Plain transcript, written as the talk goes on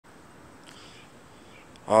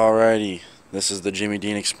Alrighty, this is the Jimmy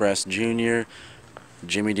Dean Express Jr.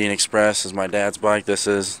 Jimmy Dean Express is my dad's bike. This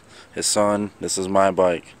is his son. This is my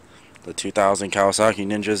bike. The 2000 Kawasaki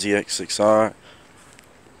Ninja ZX6R.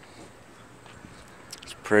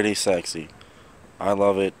 It's pretty sexy. I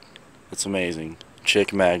love it. It's amazing.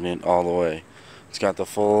 Chick magnet all the way. It's got the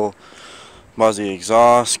full Muzzy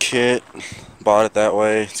exhaust kit. Bought it that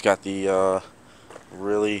way. It's got the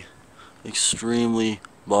really extremely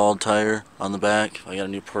bald tire on the back. I got a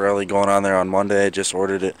new Pirelli going on there on Monday. I just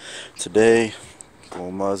ordered it today.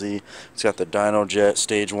 Little Muzzy. It's got the Dyno Jet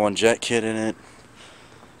Stage 1 jet kit in it.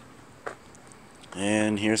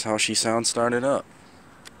 And here's how she sounds started up.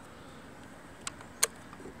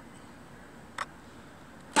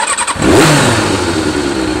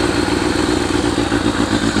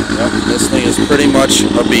 Yep, this thing is pretty much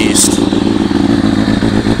a beast.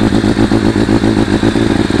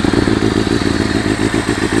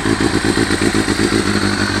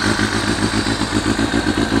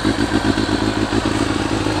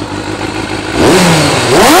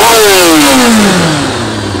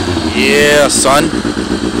 Yeah, son.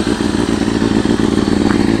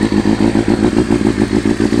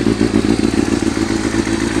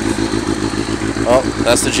 Oh,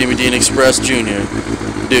 that's the Jimmy Dean Express Jr.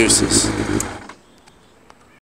 Deuces.